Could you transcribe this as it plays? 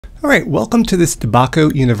Alright, welcome to this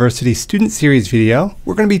DeBacco University Student Series video.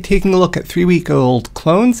 We're going to be taking a look at 3-week-old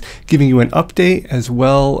clones, giving you an update as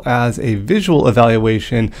well as a visual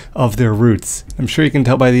evaluation of their roots. I'm sure you can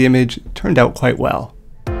tell by the image, it turned out quite well.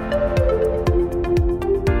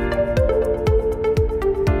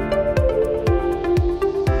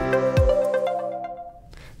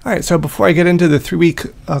 Alright, so before I get into the 3-week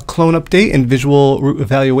clone update and visual root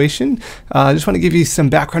evaluation, I just want to give you some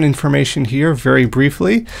background information here very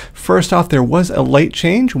briefly. First off, there was a light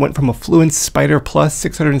change. It went from a Fluence SPYDRx PLUS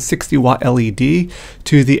 660 watt LED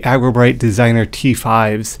to the agrobrite Designer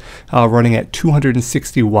T5s running at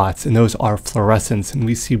 260 watts, and those are fluorescents, and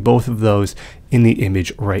we see both of those in the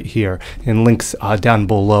image right here, and links down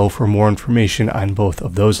below for more information on both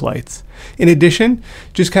of those lights. In addition,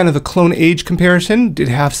 just kind of a clone age comparison did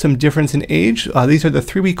have some difference in age. These are the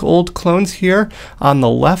 3-week-old clones here on the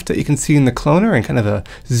left that you can see in the cloner, and kind of a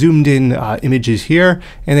zoomed in images here,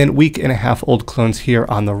 and then 1.5-week-old clones here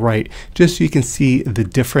on the right, just so you can see the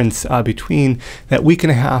difference between that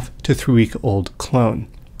 1.5-week to 3-week-old clone.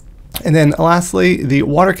 And then lastly, the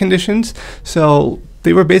water conditions. So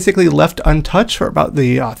they were basically left untouched for about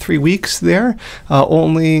the 3 weeks there.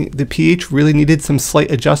 Only the pH really needed some slight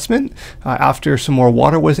adjustment after some more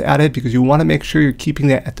water was added, because you want to make sure you're keeping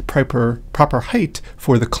that at the proper height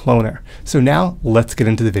for the cloner. So now let's get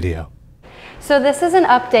into the video. So this is an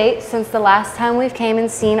update since the last time we've came and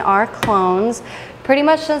seen our clones. Pretty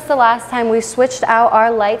much since the last time we switched out our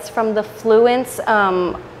lights from the Fluence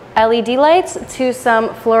LED lights to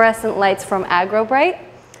some fluorescent lights from agrobrite.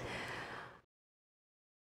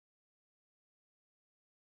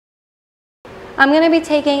 I'm going to be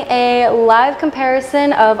taking a live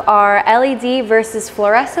comparison of our LED versus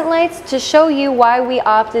fluorescent lights to show you why we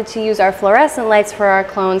opted to use our fluorescent lights for our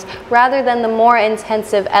clones rather than the more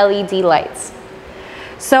intensive LED lights.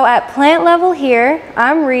 So at plant level here,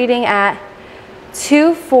 I'm reading at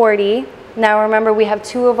 240. Now remember, we have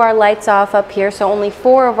 2 of our lights off up here, so only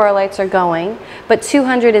 4 of our lights are going, but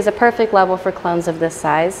 200 is a perfect level for clones of this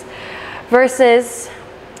size, versus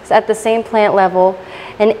at the same plant level,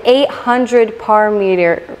 an 800 par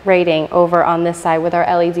meter rating over on this side with our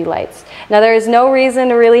LED lights. Now there is no reason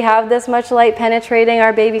to really have this much light penetrating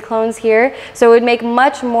our baby clones here, so it would make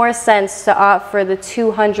much more sense to opt for the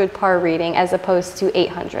 200 par reading as opposed to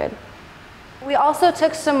 800. We also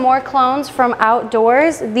took some more clones from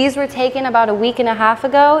outdoors. These were taken about a 1.5 weeks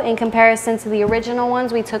ago in comparison to the original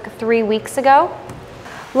ones we took 3 weeks ago.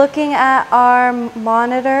 Looking at our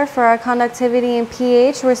monitor for our conductivity and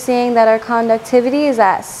pH, we're seeing that our conductivity is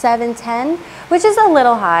at 710, which is a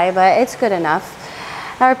little high, but it's good enough.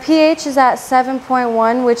 Our pH is at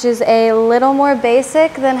 7.1, which is a little more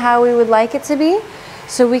basic than how we would like it to be.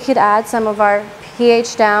 So we could add some of our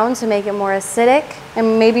pH down to make it more acidic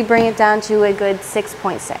and maybe bring it down to a good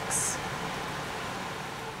 6.6.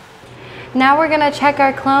 Now we're going to check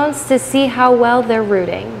our clones to see how well they're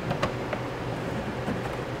rooting.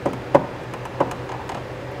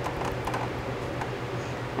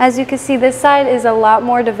 As you can see, this side is a lot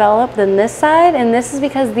more developed than this side, and this is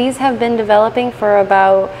because these have been developing for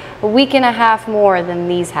about a 1.5 weeks more than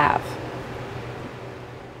these have.